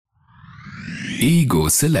Ego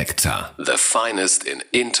Selector. The finest in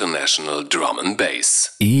international drum and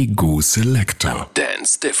bass. Ego Selector.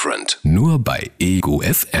 Dance different. Nur bei Ego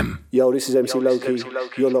FM. Yo, this is MC Loki.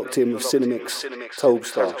 You're locked in with Cinemix,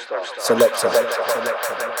 Tobestar, Selector.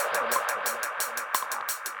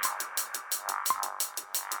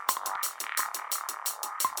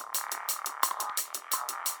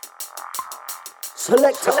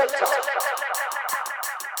 Selector.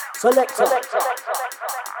 Selector.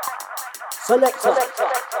 Selector.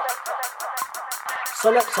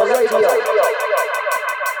 Selector Radio.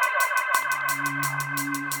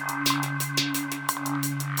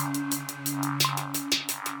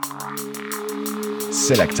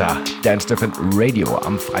 Selector Dance Different Radio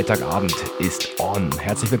am Freitagabend ist on.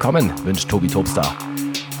 Herzlich willkommen, wünscht Tobi Tobestar.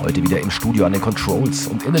 Heute wieder im Studio an den Controls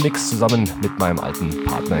und in the Mix zusammen mit meinem alten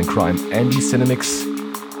Partner in Crime, Andy Cinemix.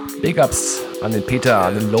 Big Ups an den Peter,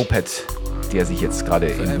 an den Lopet, der sich jetzt gerade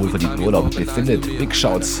im wohlverdienten Urlaub befindet. Big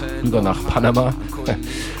Shouts rüber nach Panama.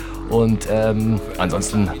 Und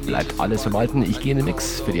ansonsten bleibt alles im Alten. Ich gehe in den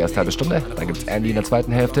Mix für die erste halbe Stunde. Dann gibt es Andy in der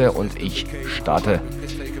zweiten Hälfte und ich starte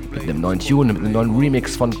mit einem neuen Tune, mit einem neuen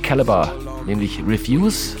Remix von Caliber, nämlich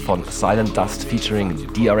Refuse von Silent Dust featuring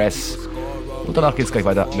DRS. Und danach geht es gleich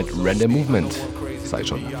weiter mit Random Movement, sei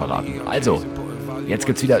schon verraten. Also, jetzt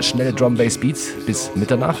gibt es wieder schnelle Drum-Bass-Beats bis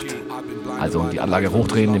Mitternacht. Also die Anlage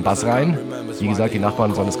hochdrehen, den Bass rein. Wie gesagt, die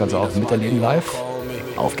Nachbarn sollen das Ganze auch miterleben live.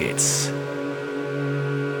 Auf geht's.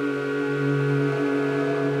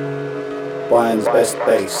 Bayern's best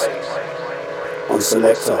bass on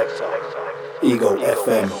Selector, Ego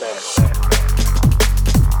FM.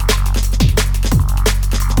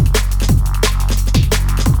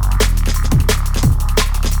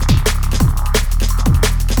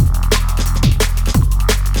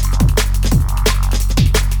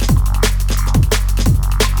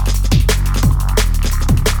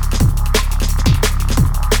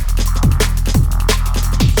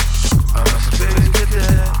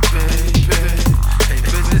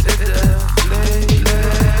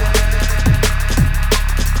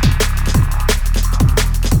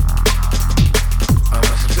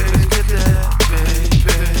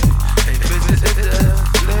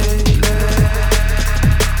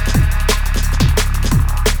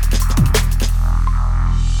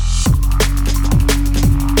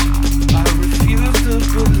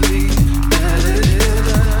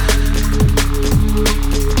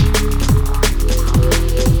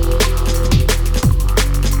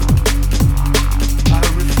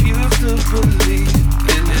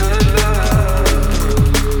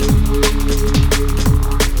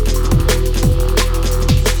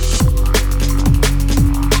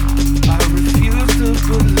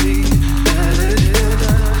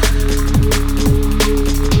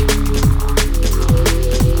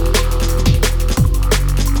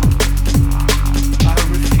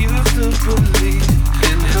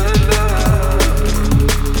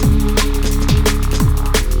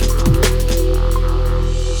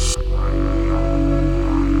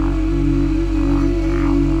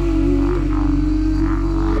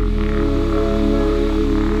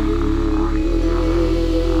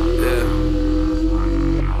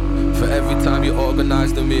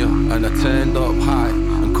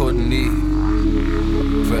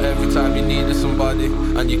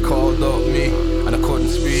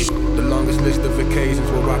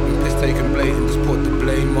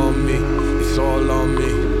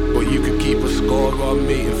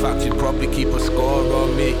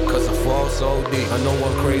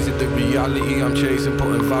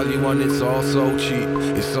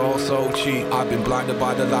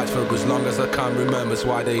 That's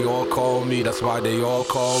why they all call me, that's why they all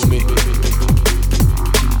call me.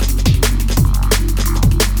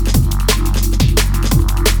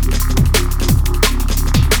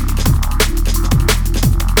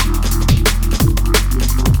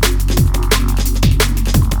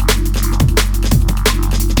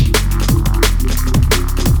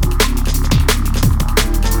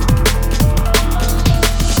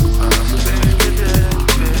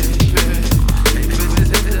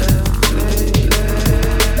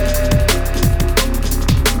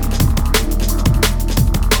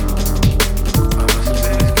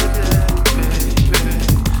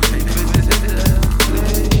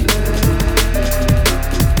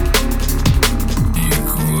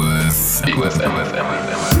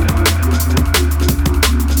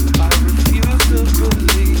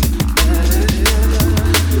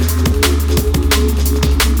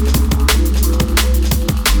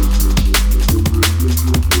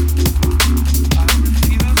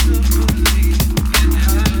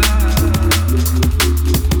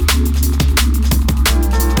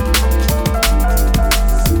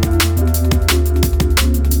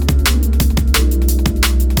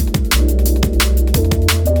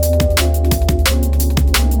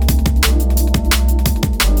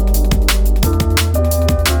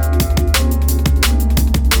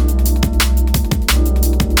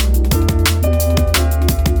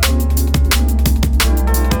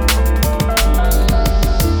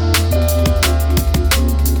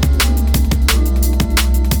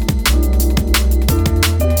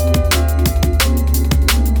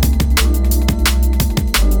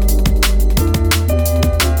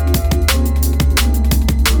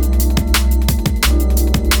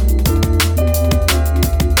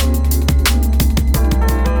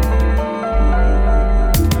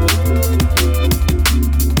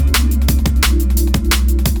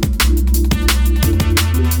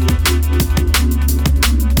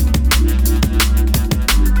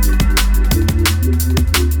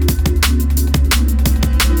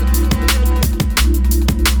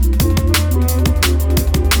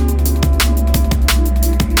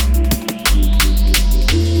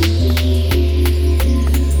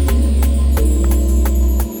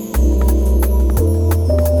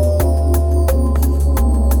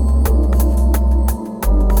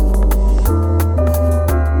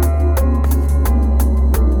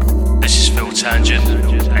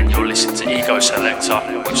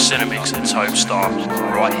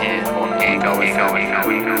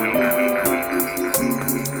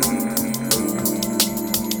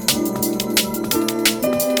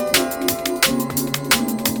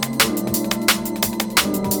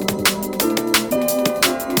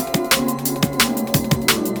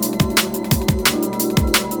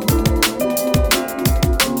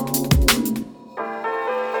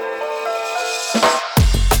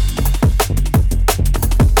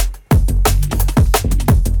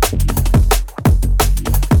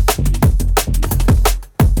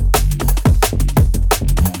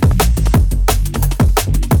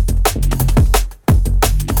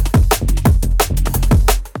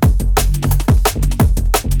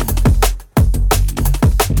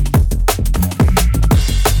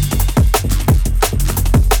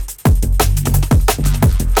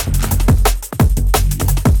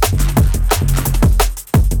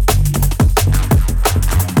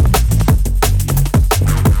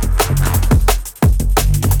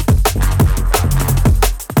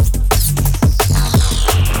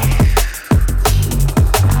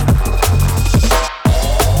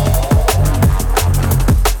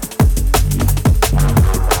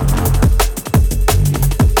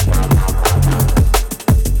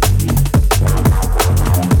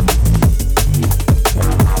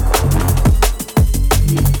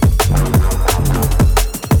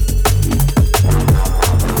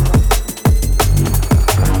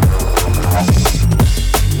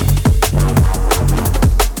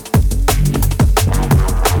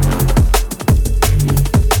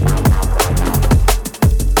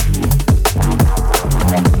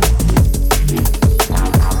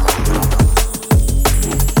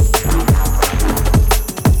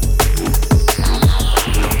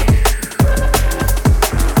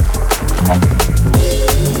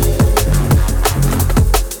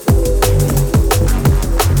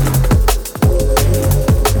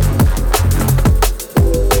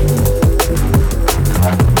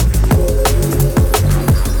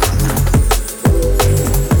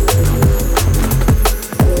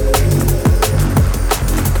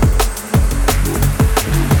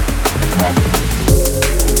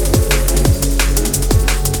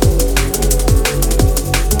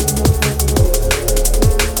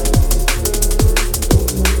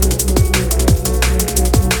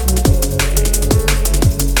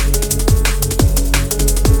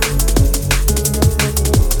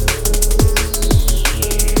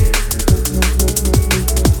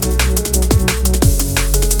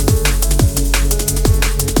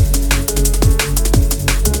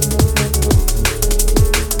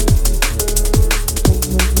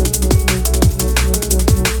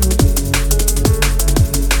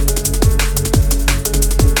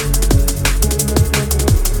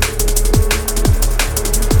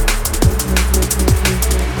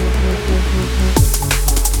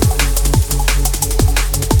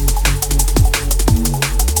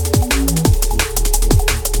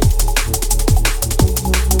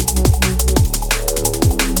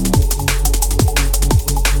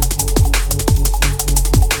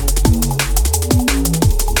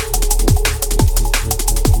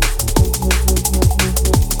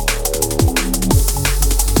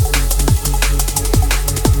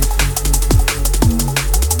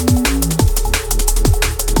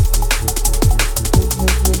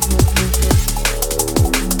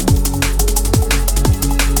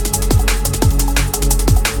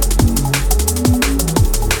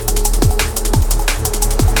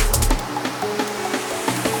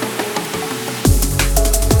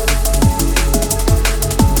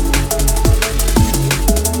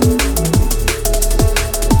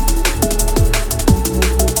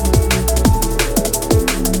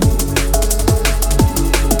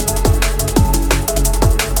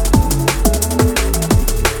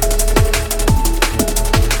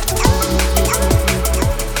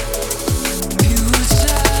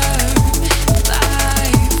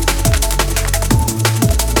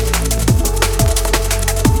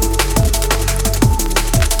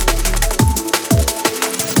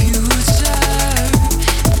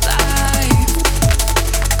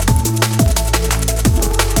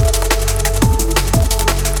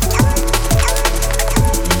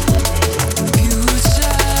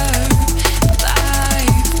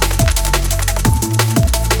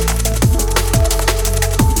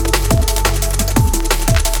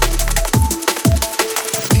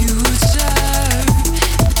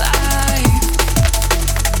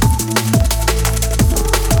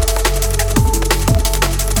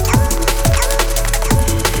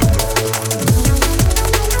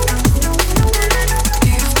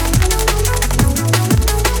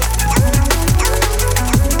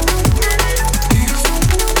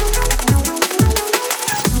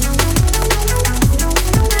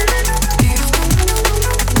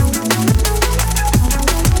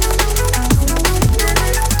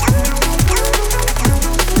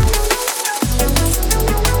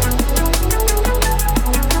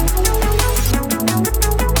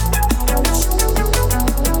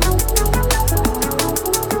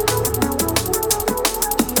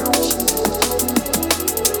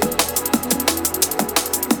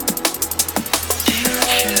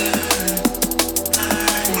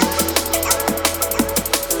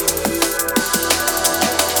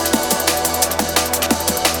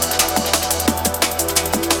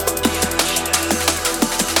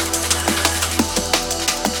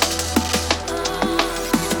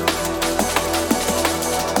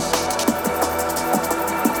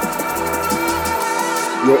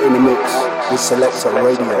 mix with Selector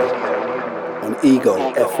Radio on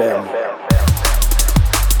Ego FM.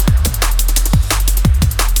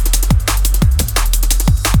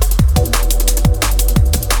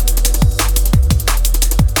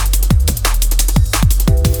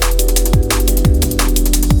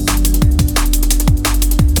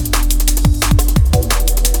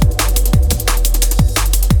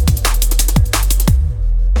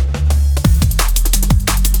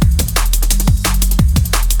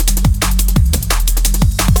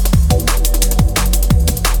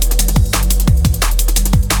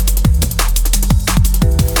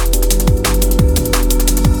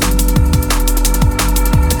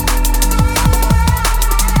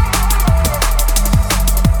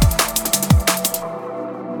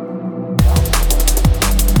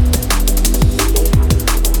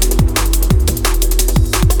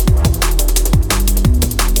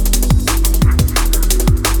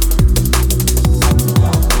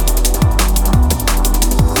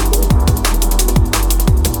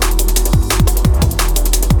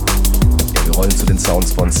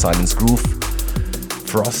 Silence Groove,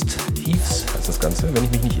 Frost Heaves heißt das Ganze, wenn ich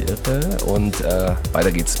mich nicht irre. Und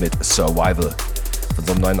weiter geht's mit Survival. Von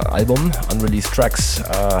so einem neuen Album, Unreleased Tracks,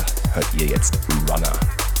 hört ihr jetzt Runner.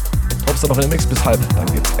 Topstar noch in der Mix bis halb,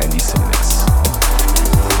 dann gibt's Andy Cinemix.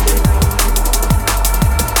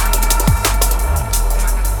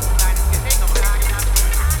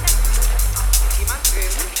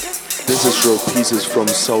 This is Raw Pieces from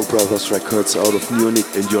Soul Brothers Records out of Munich,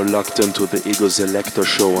 and you're locked into the Ego Selector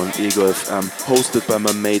show on Ego FM, hosted by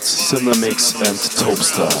my mates Cinemix and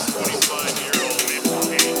Topstar.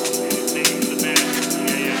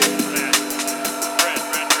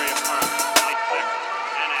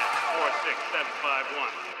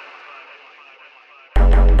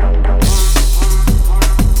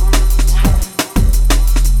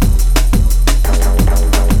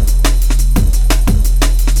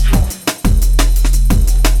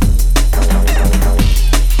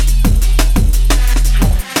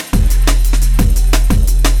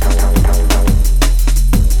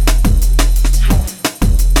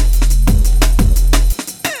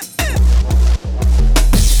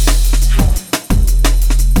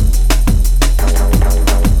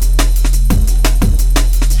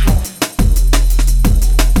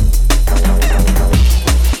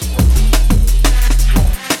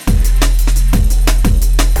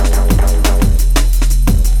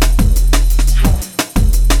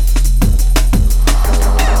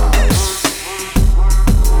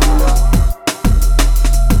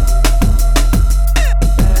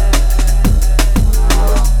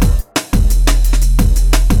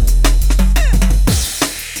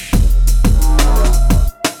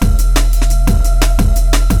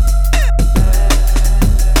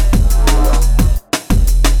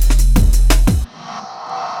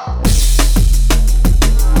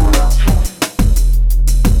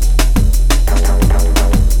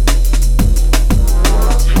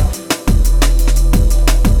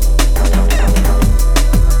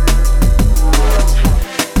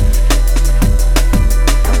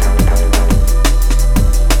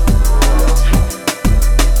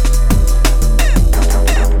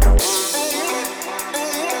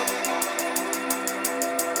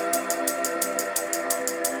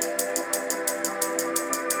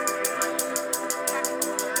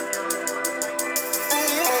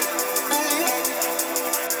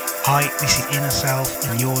 Hi, this is Inner Self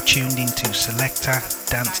and you're tuned into Selector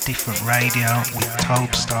Dance Different Radio with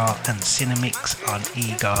Topstar and Cinemix on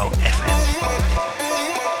Ego FM.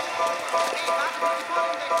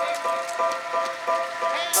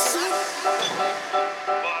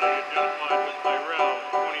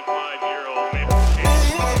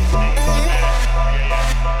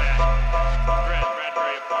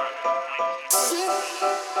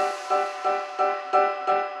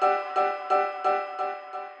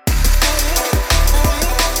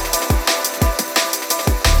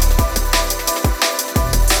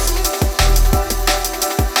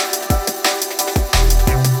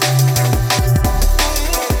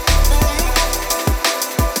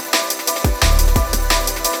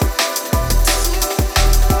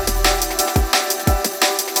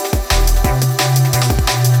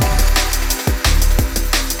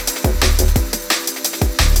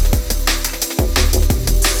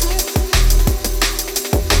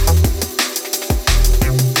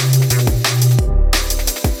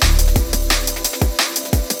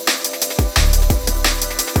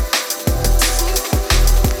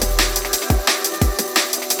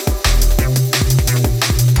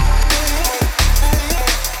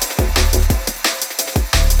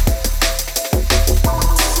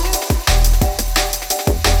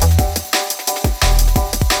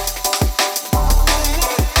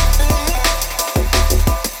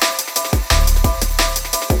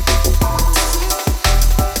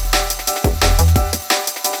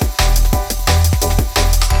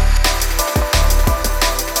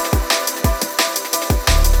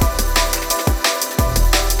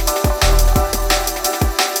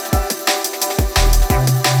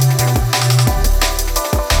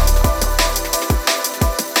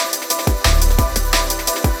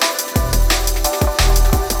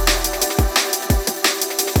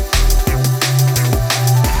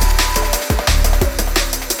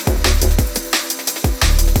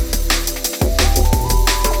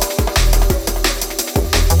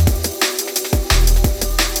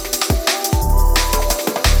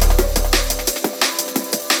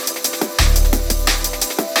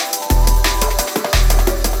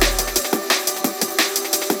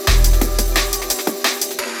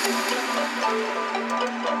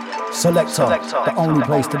 Selector, the only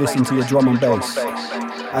place to listen to your drum and bass.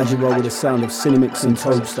 As you roll with the sound of Cinemix and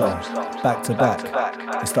Tobestar, back to back,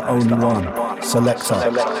 it's the only one. Selector.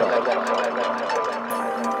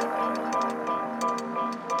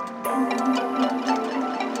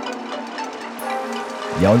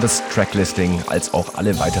 Ja, und das Tracklisting als auch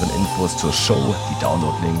alle weiteren Infos zur Show, die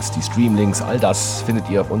Download-Links, die Stream-Links, all das findet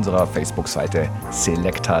ihr auf unserer Facebook-Seite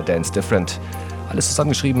Selecta Dance Different. Alles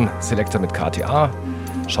zusammengeschrieben, Selecta mit KTA.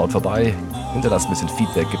 Schaut vorbei, hinterlasst ein bisschen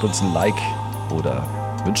Feedback, gebt uns ein Like oder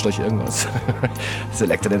wünscht euch irgendwas.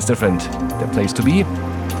 Selecta Dance Different, der Place to be.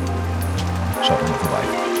 Schaut doch mal vorbei.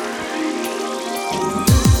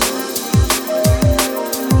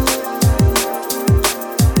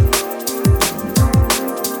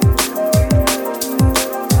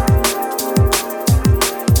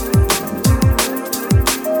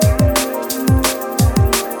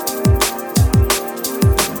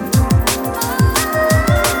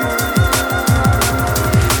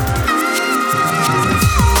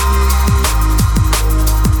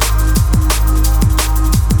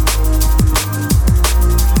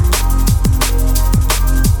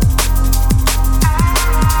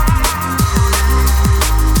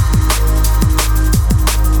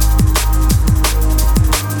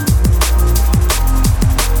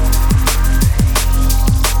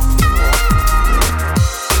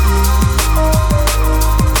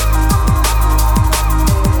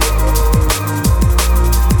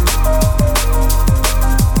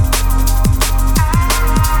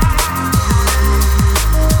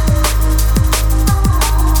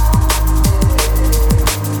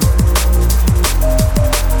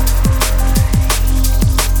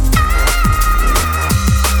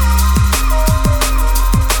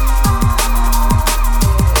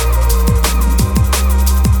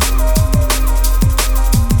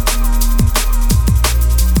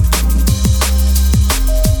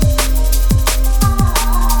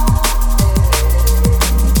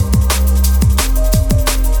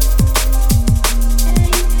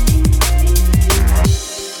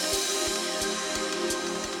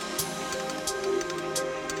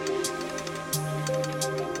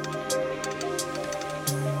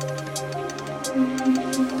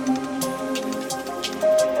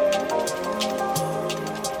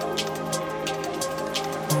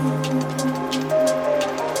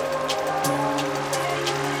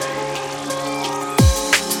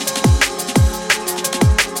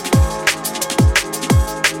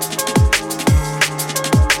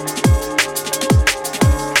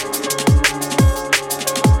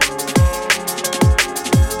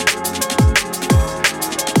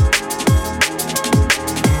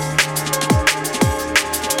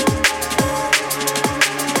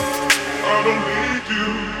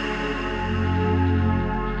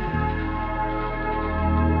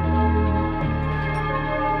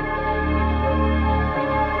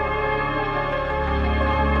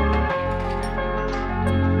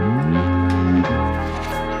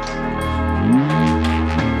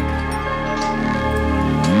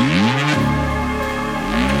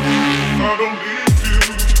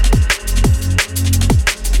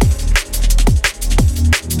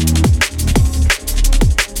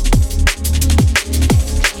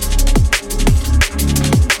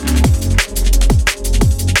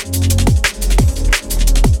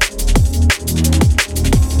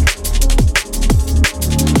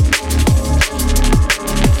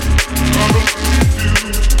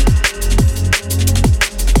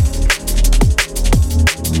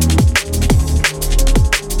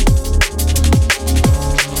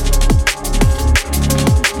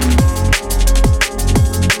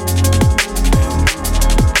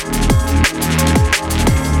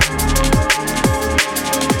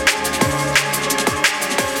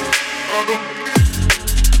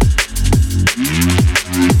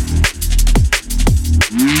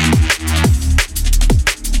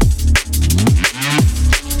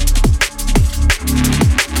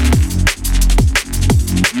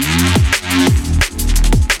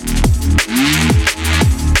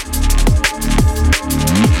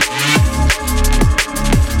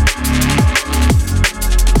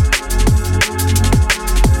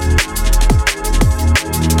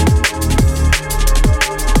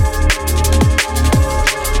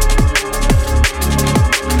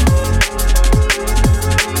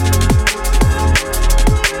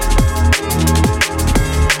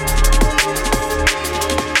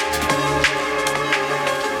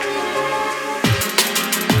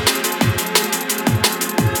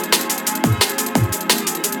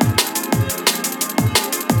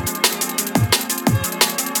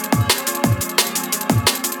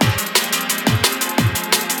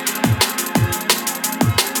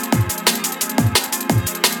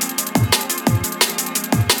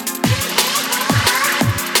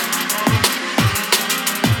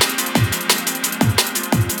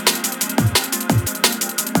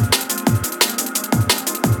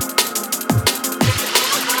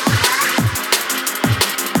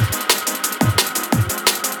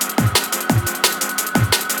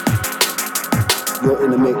 you're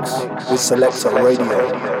in the mix with Selector Radio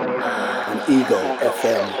and Ego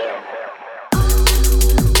FM.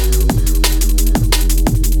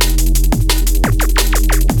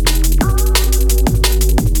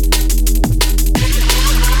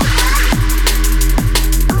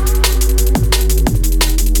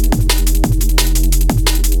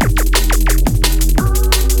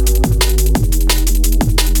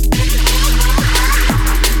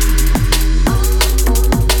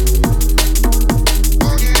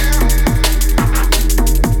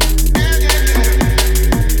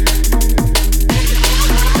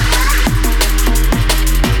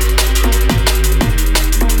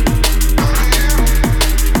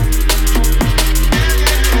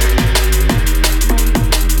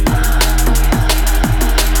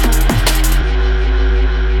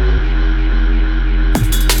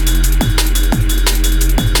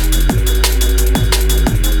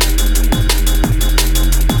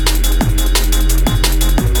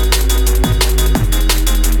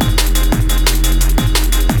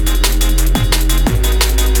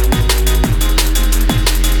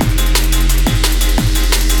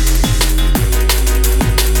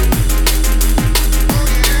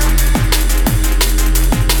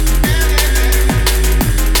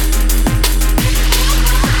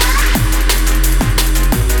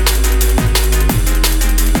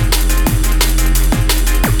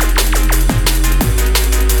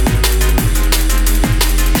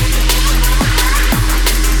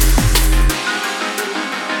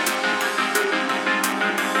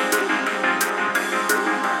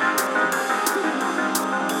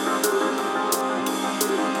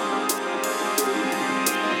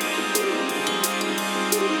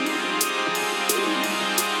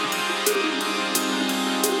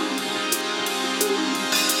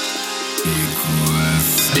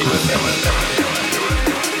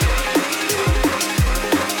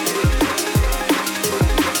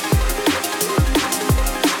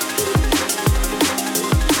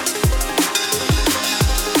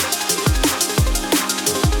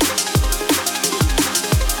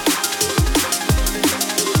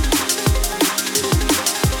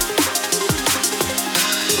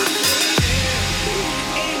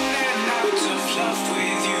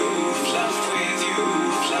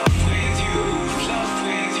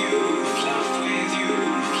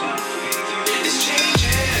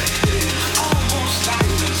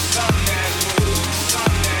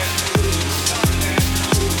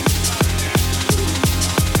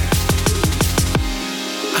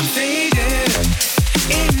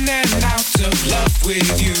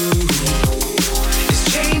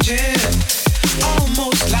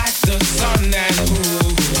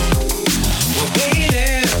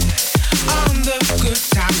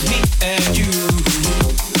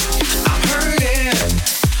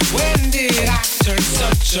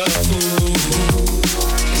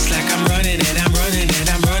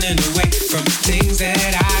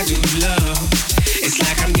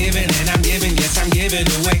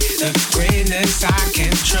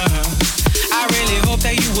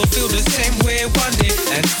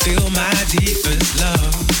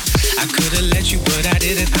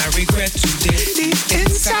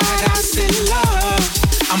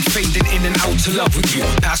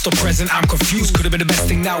 I'm confused, could have been the best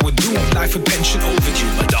thing now we're doing. Life with pension overdue,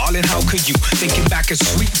 my darling, how could you? Thinking back at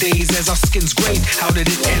sweet days as our skin's grayed. How did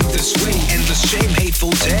it end this way? Endless shame,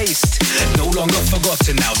 hateful taste. No longer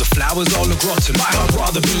forgotten now, the flowers all are rotten. My heart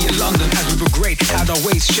rather be in London as we were great. Had our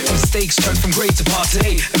ways, shit mistakes, turned from great to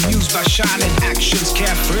party. Amused by shining actions,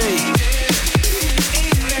 carefree.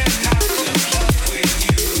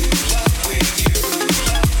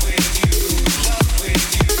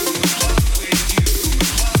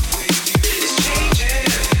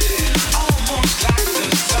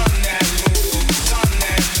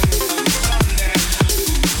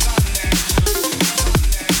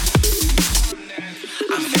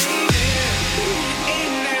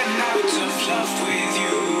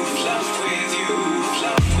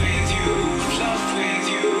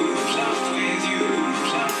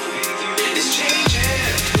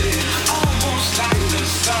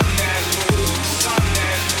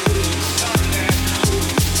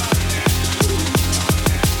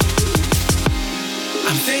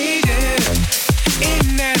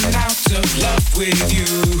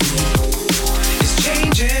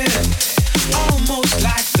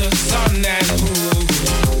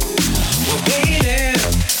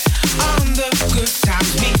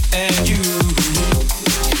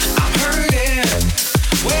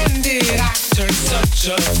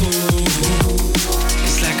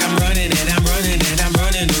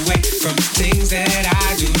 Things that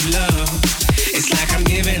I do love. It's like I'm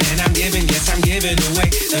giving and I'm giving, yes I'm giving away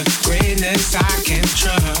the greatness. Es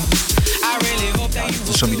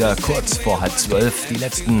ist schon wieder kurz vor 11:30. Die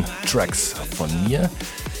letzten Tracks von mir.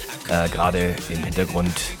 Gerade im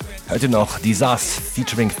Hintergrund hört ihr noch Disaster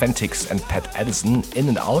featuring Fentix and Pat Addison, In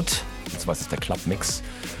and Out. Das war jetzt der Club-Mix.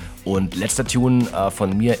 Und letzter Tune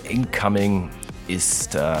von mir, Incoming,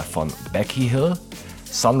 ist von Becky Hill,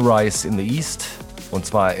 Sunrise in the East. Und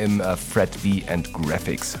zwar im Fred V and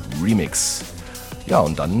Graphics Remix. Ja,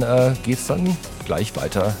 und dann geht's dann gleich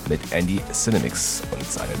weiter mit Andy Cinemix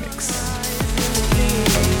und seinem Mix.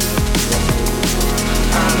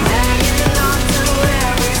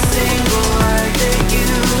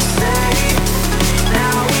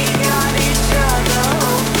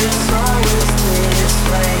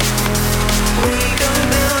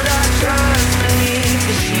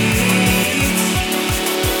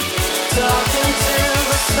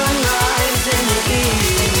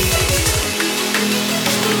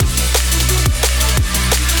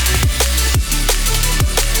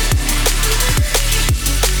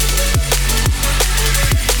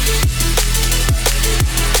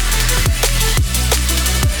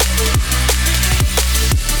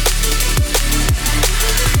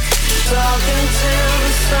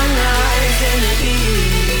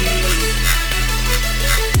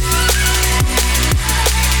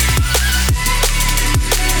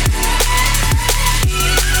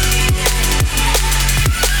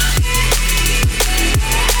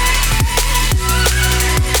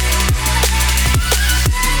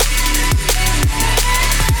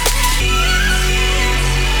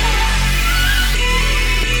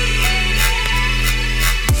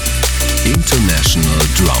 International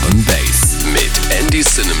Drum and Bass mit Andy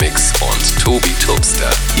Cinemix und Tobi Topster.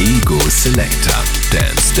 Ego Selector.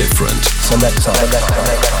 Dance Different. Selector.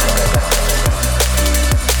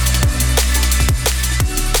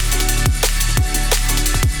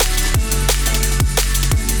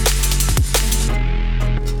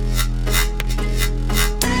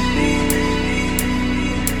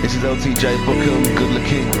 This is LTJ Bookham, Good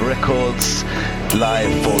Looking Records,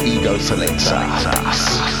 live for Ego Selector.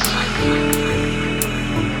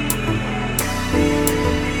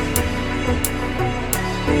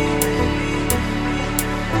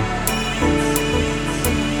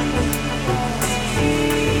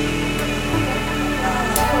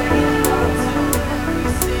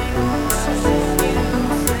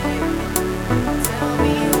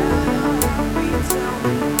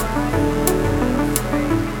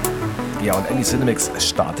 Ja, und Andy Cinemix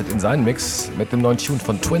startet in seinen Mix mit dem neuen Tune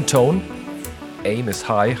von Twin Tone. Aim is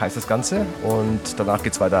High heißt das Ganze. Und danach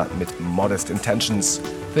geht's weiter mit Modest Intentions,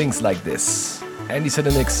 Things Like This. Andy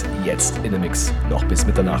Cinemix jetzt in dem Mix, noch bis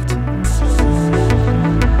Mitternacht.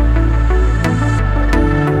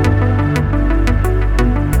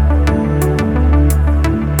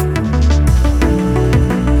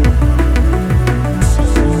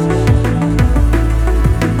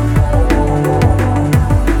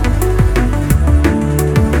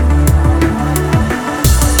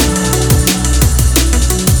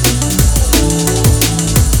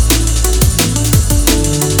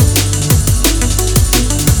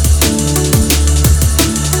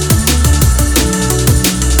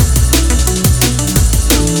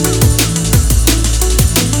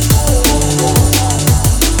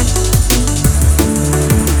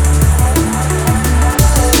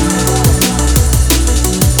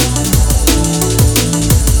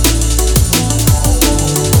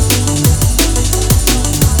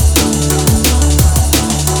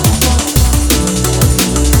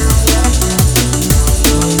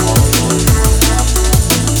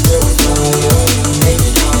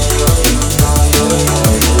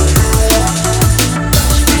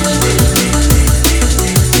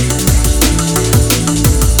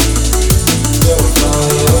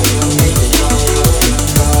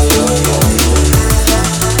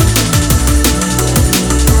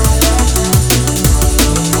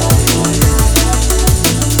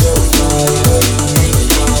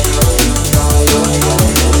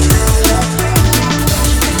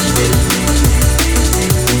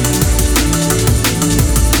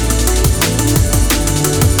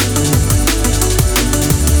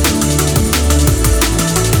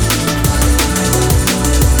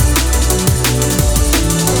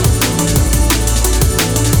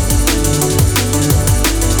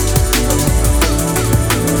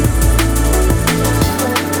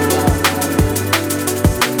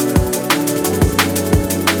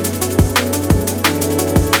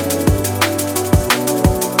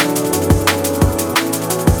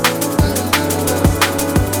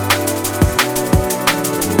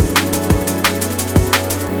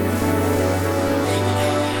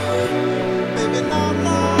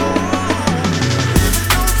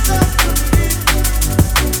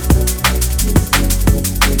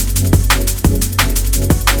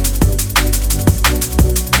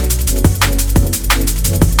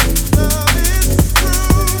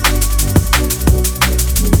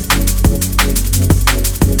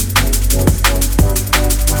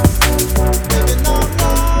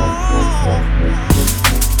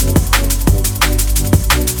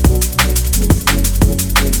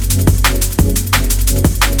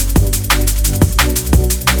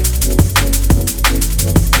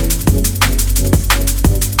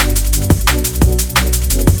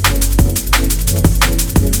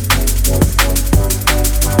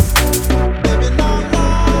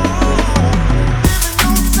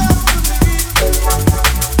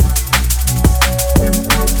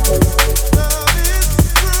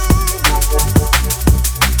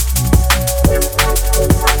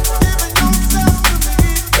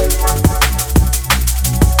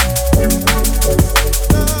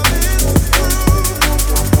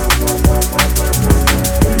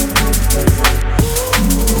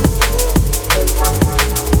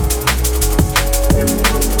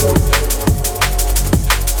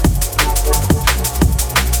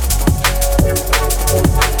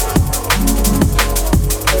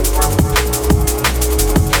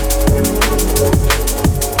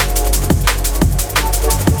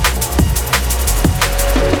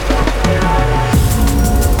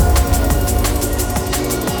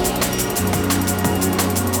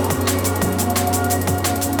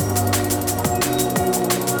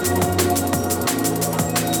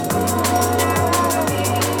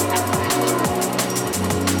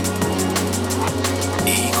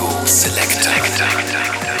 Selector.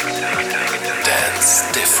 Dance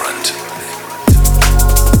different.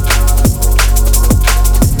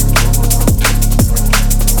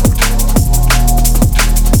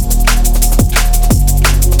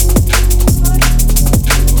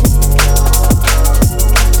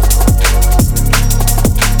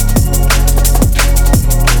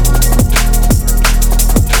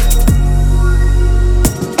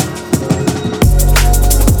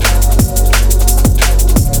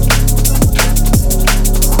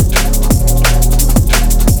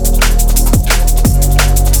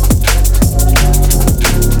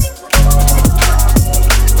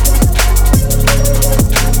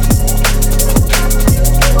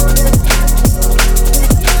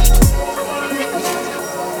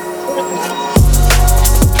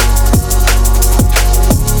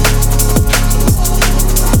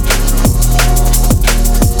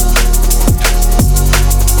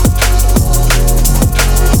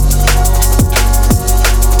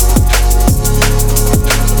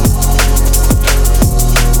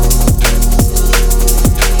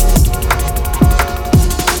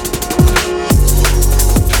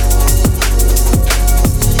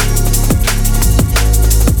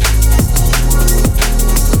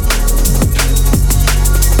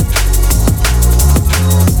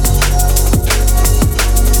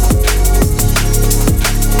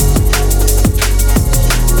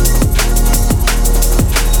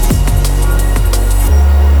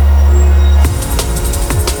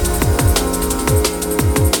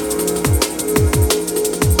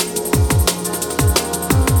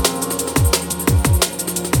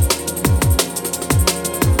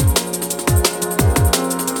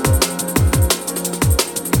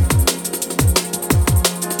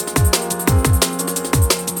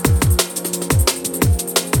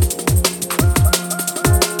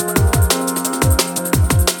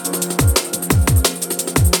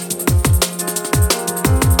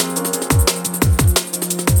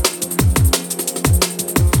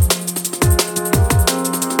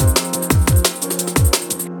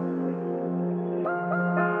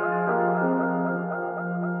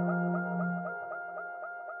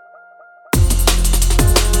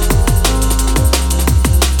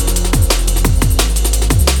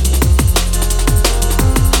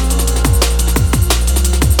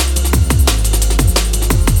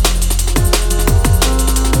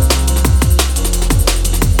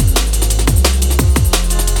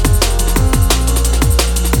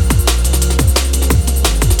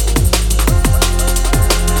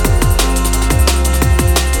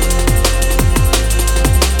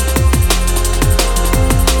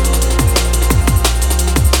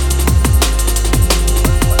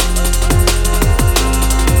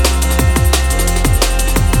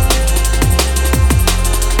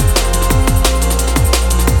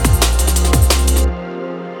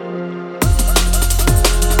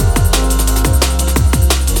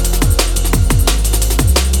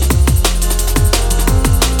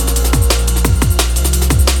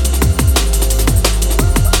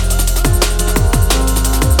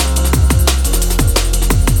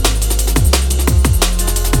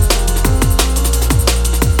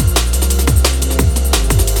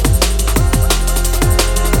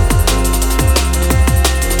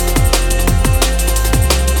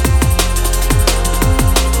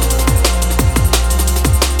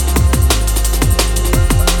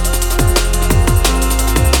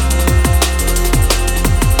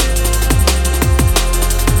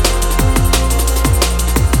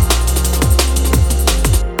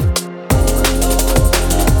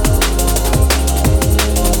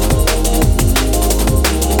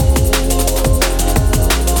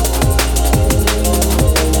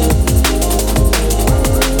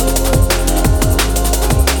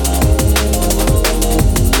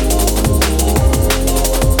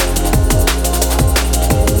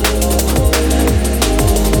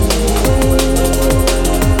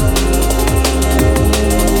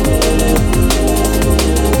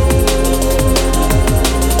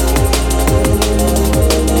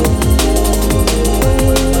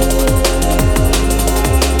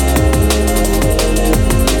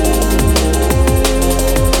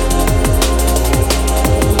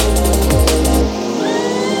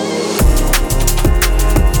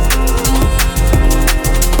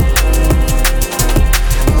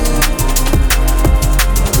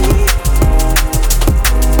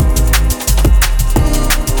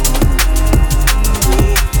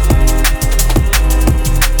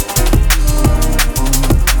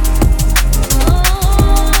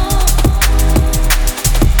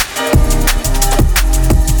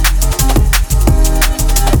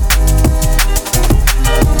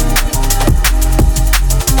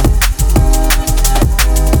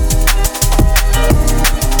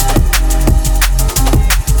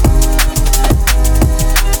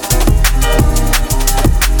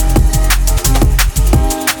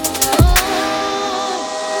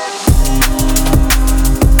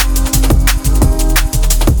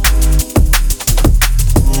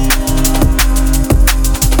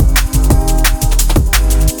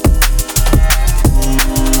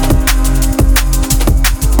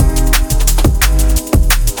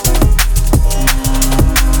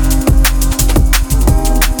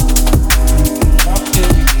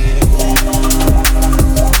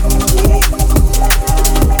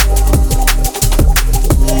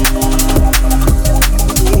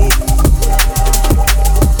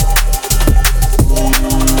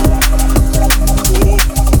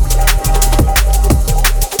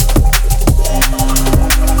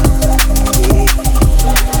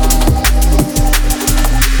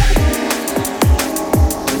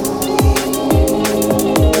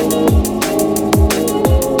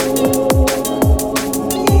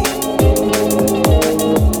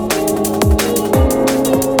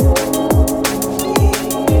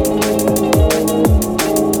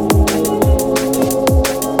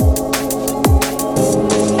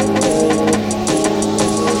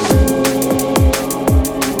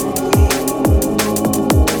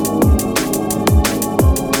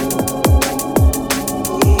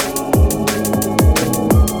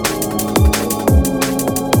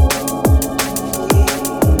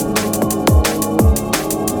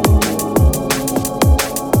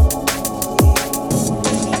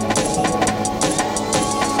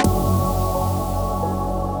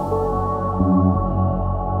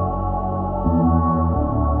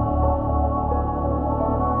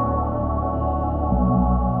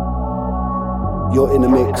 You're in the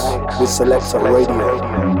mix with Selector Radio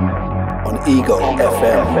on Ego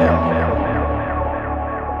FM.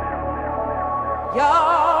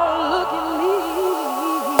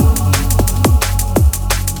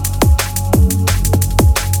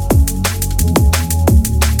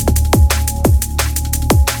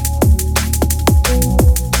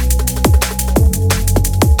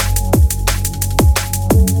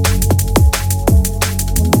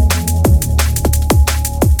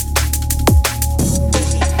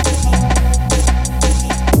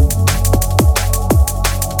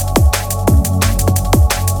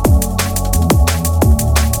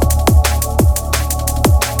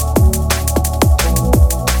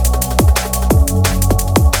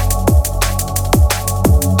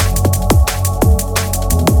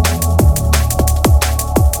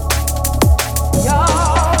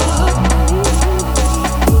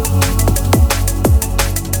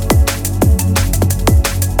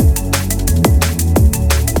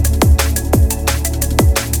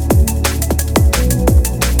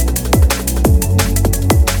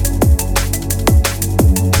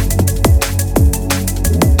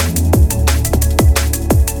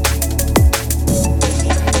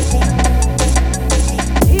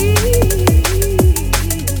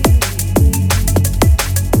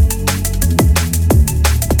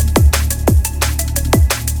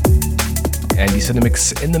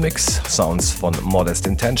 In the Mix, Sounds von Modest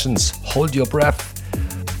Intentions, Hold Your Breath.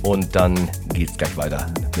 Und dann geht's gleich weiter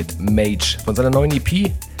mit Mage von seiner neuen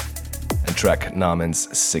EP, ein Track namens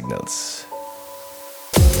Signals.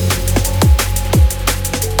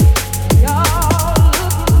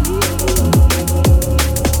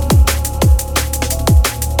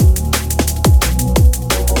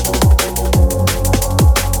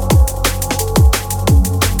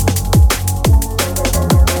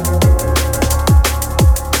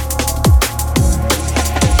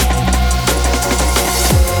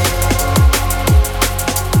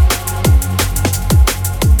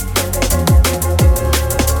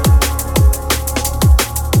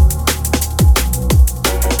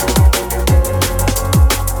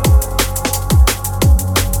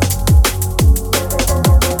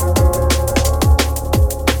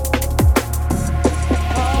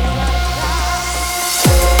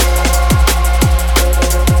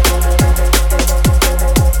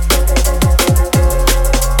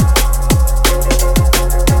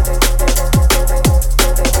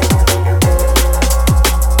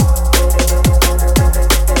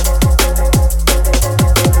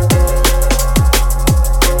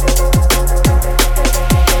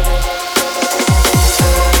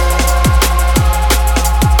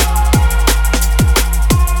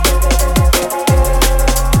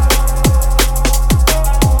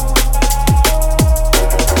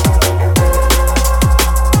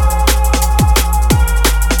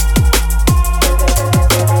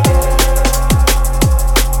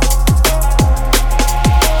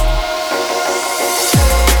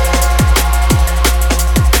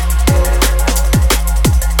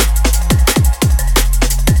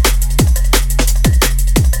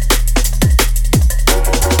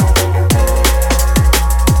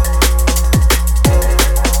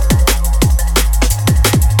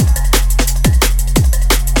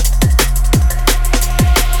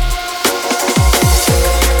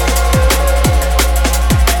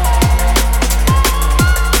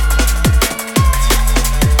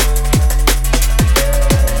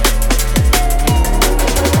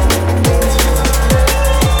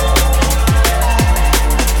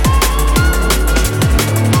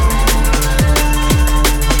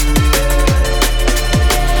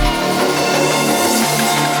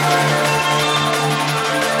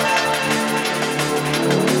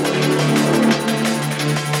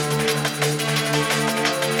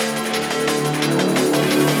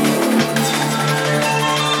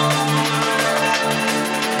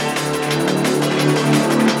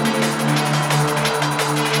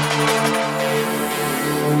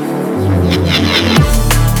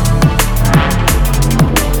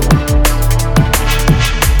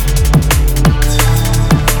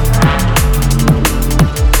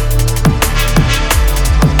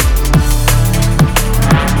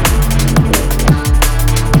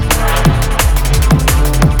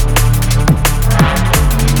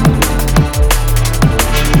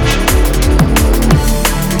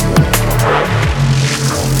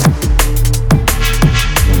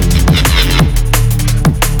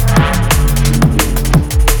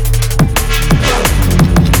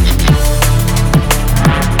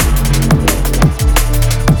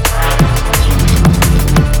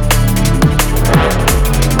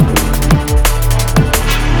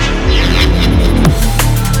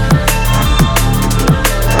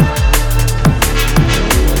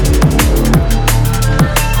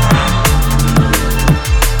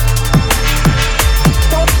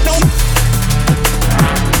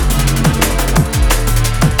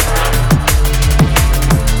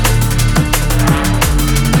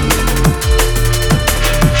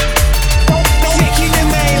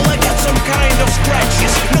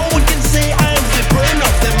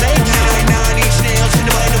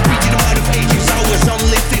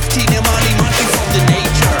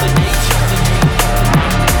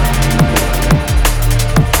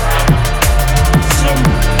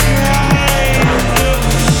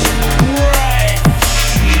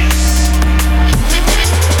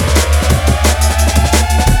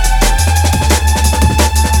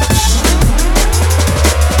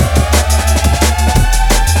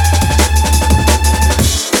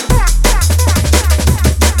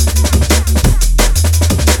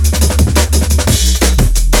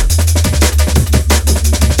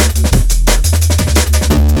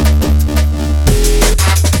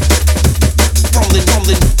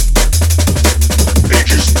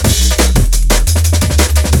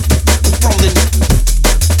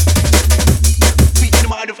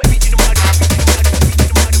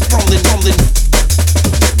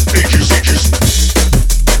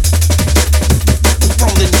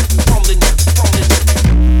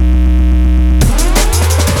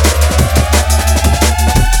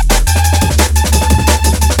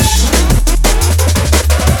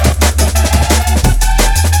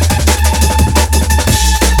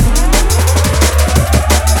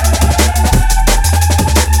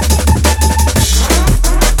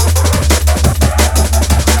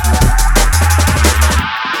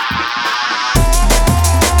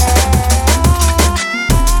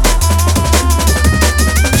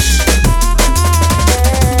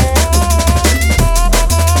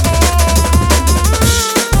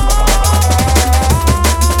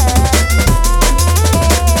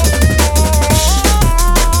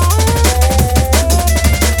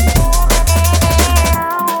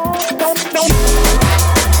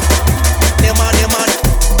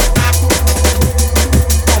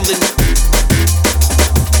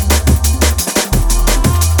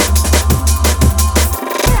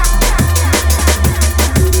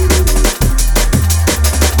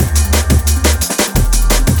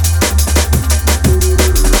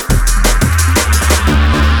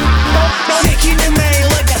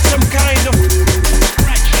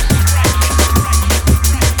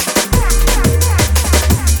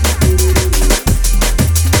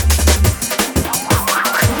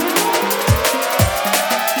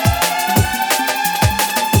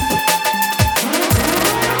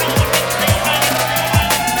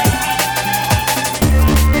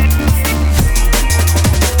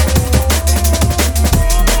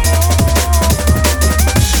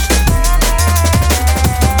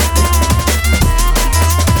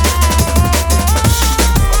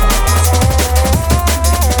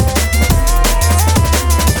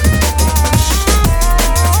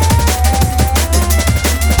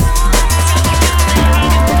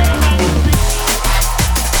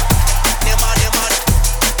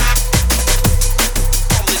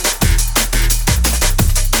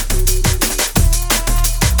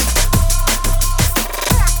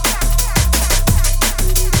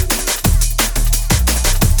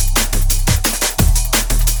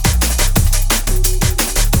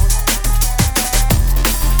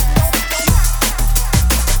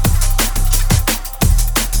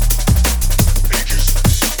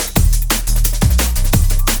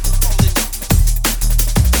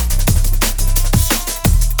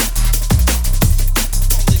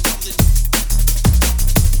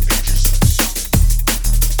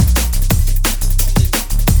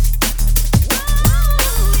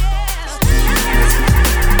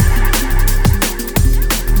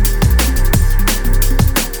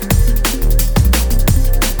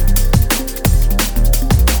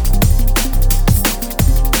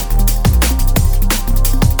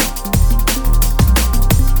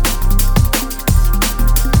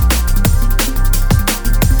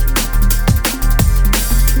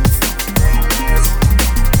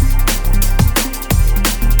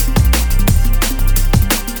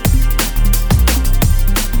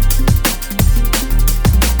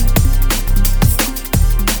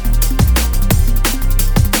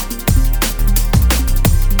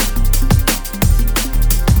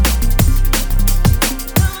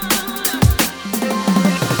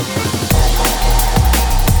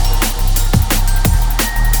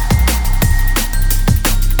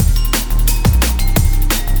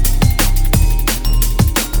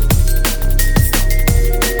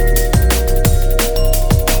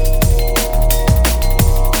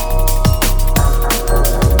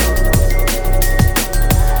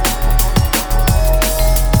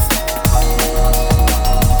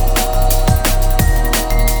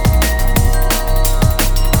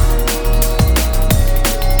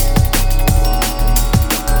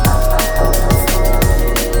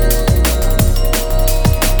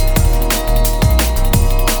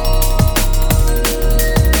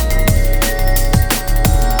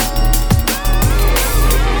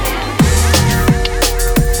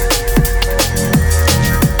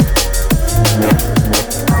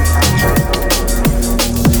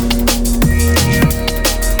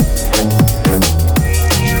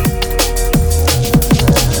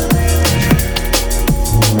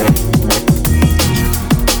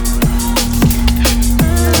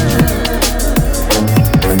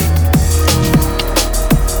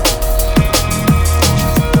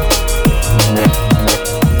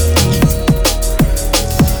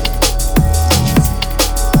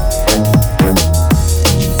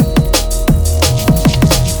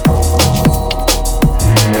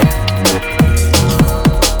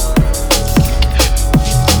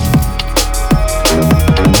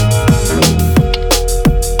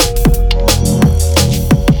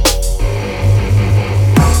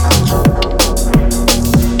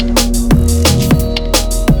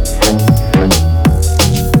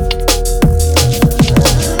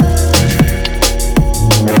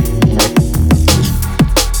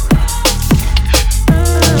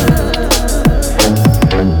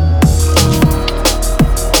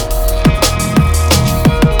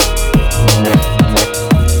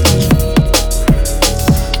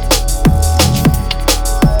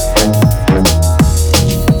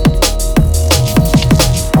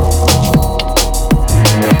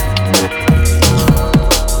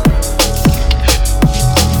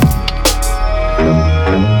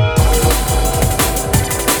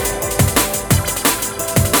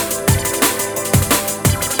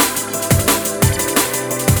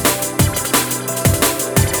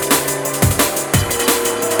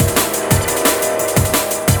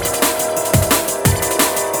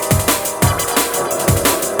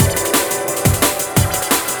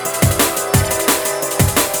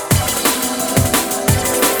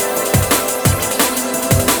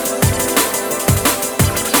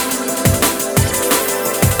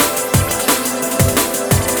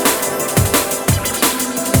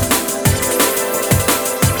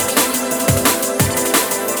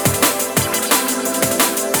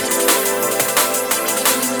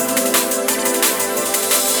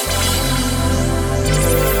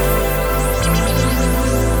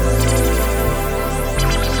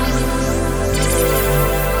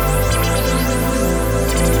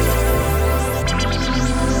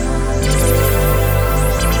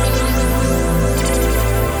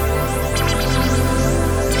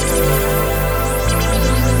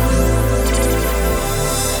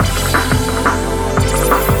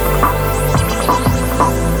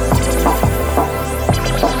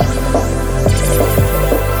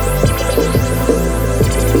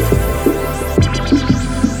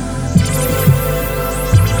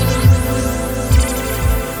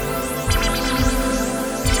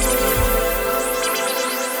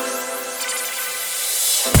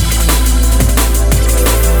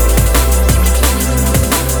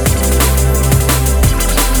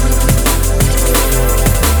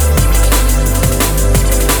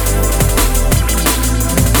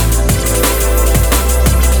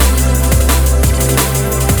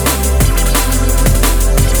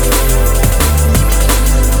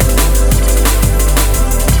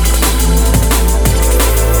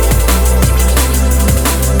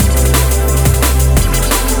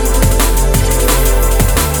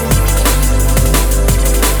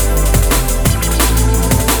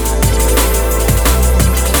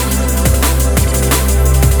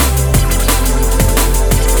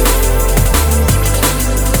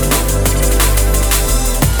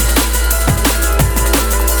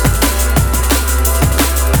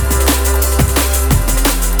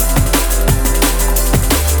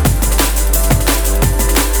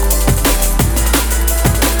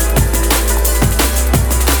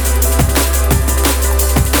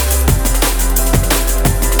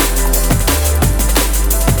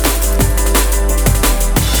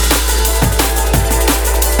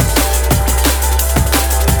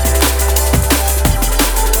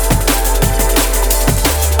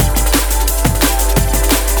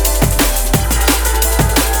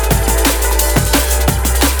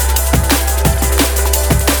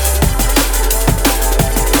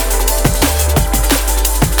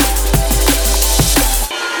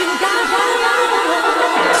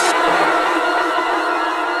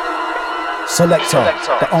 Selector,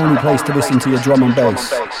 the only place to listen to your drum and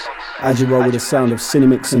bass. As you roll with the sound of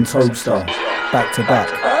Cinemix and Tobestar, back to back.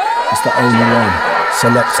 It's the only one.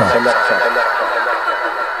 Selector.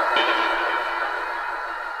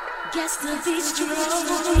 Guess the beast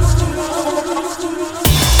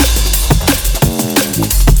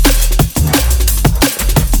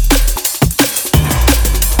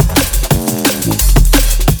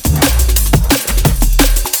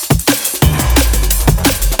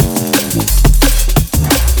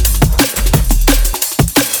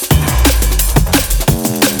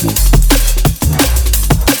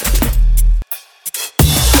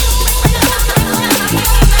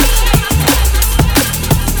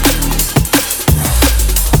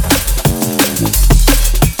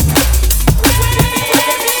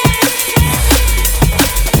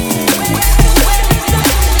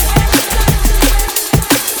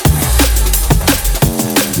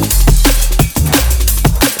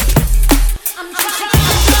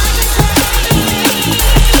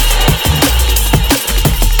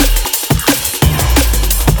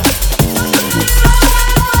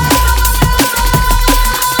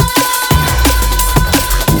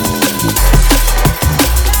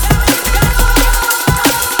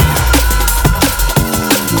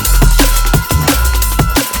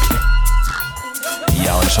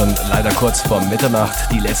kurz vor Mitternacht,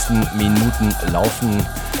 die letzten Minuten laufen.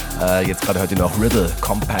 Jetzt gerade hört ihr noch Riddle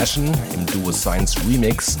Compassion im Duo Science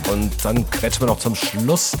Remix und dann quetschen wir noch zum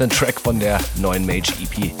Schluss den Track von der neuen Mage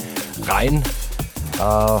EP rein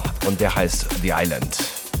und der heißt The Island.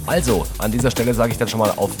 Also, an dieser Stelle sage ich dann schon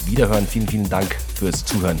mal auf Wiederhören. Vielen, vielen Dank fürs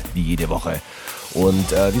Zuhören, wie jede Woche.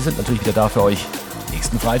 Und wir sind natürlich wieder da für euch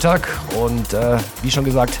nächsten Freitag. Und wie schon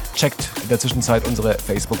gesagt, checkt in der Zwischenzeit unsere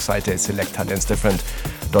Facebook-Seite Selecta Dance Different.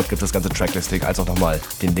 Dort gibt es das ganze Tracklisting, als auch nochmal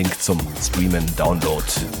den Link zum Streamen, Download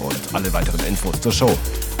und alle weiteren Infos zur Show.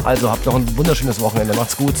 Also habt noch ein wunderschönes Wochenende.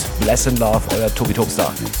 Macht's gut. Bless and Love, euer Tobi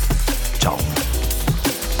Tobestar. Ciao.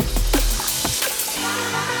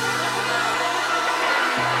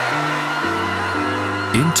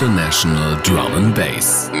 International Drum and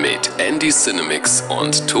Bass mit Andy Cinemix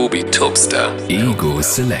und Tobi Tobestar. Ego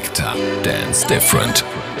Selecta. Dance Different.